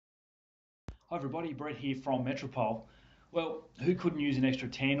Hi everybody, Brett here from Metropole. Well, who couldn't use an extra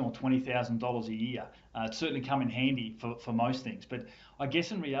ten or $20,000 a year? It's certainly come in handy for most things, but I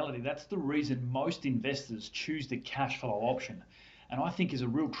guess in reality, that's the reason most investors choose the cash flow option. And I think is a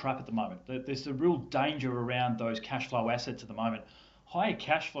real trap at the moment. There's a real danger around those cash flow assets at the moment. Higher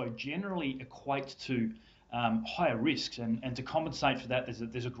cash flow generally equates to higher risks, and to compensate for that,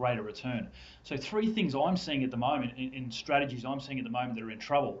 there's a greater return. So, three things I'm seeing at the moment in strategies I'm seeing at the moment that are in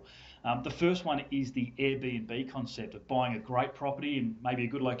trouble. The first one is the Airbnb concept of buying a great property in maybe a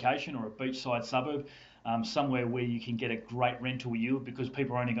good location or a beachside suburb, somewhere where you can get a great rental yield because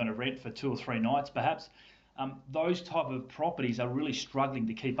people are only going to rent for 2 or 3 nights, perhaps. Those type of properties are really struggling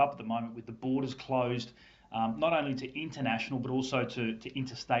to keep up at the moment with the borders closed, not only to international but also to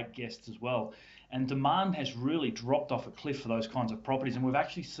interstate guests as well. And demand has really dropped off a cliff for those kinds of properties, and we've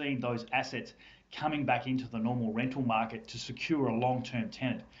actually seen those assets coming back into the normal rental market to secure a long-term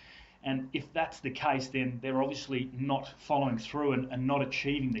tenant. And if that's the case, then they're obviously not following through and not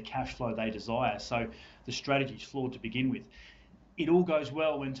achieving the cash flow they desire. So the strategy is flawed to begin with. It all goes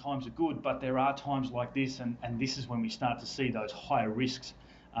well when times are good, but there are times like this, and this is when we start to see those higher risks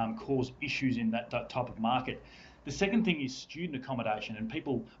cause issues in that type of market. The second thing is student accommodation and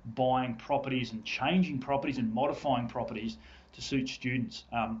people buying properties and changing properties and modifying properties to suit students,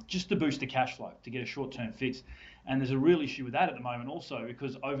 just to boost the cash flow, to get a short-term fix. And there's a real issue with that at the moment also,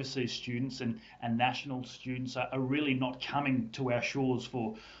 because overseas students and national students are really not coming to our shores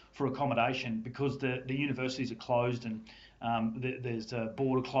for accommodation because the universities are closed, and there's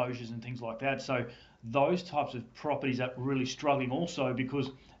border closures and things like that. So those types of properties are really struggling also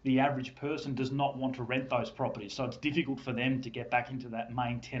because the average person does not want to rent those properties. So it's difficult for them to get back into that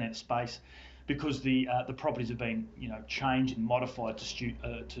main tenant space because the properties have been changed and modified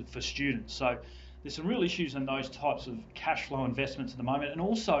for students. So there's some real issues in those types of cash flow investments at the moment, and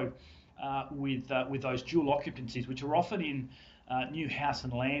also with those dual occupancies, which are often in new house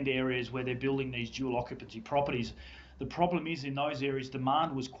and land areas where they're building these dual occupancy properties. The problem is in those areas,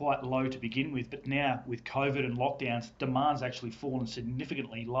 demand was quite low to begin with, but now with COVID and lockdowns, demand's actually fallen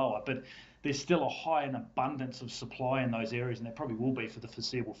significantly lower. But there's still a high and abundance of supply in those areas, and there probably will be for the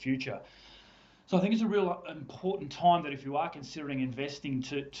foreseeable future. So I think it's a real important time that if you are considering investing,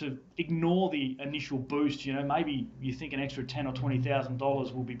 to ignore the initial boost. Maybe you think an extra $10,000 or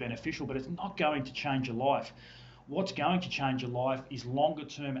 $20,000 will be beneficial, but it's not going to change your life. What's going to change your life is longer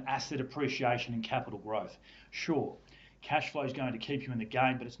term asset appreciation and capital growth. Sure, cash flow is going to keep you in the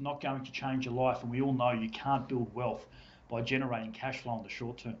game, but it's not going to change your life, and we all know you can't build wealth by generating cash flow in the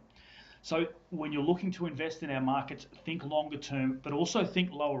short term. So when you're looking to invest in our markets, think longer term, but also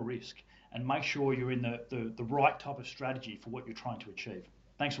think lower risk, and make sure you're in the right type of strategy for what you're trying to achieve.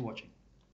 Thanks for watching.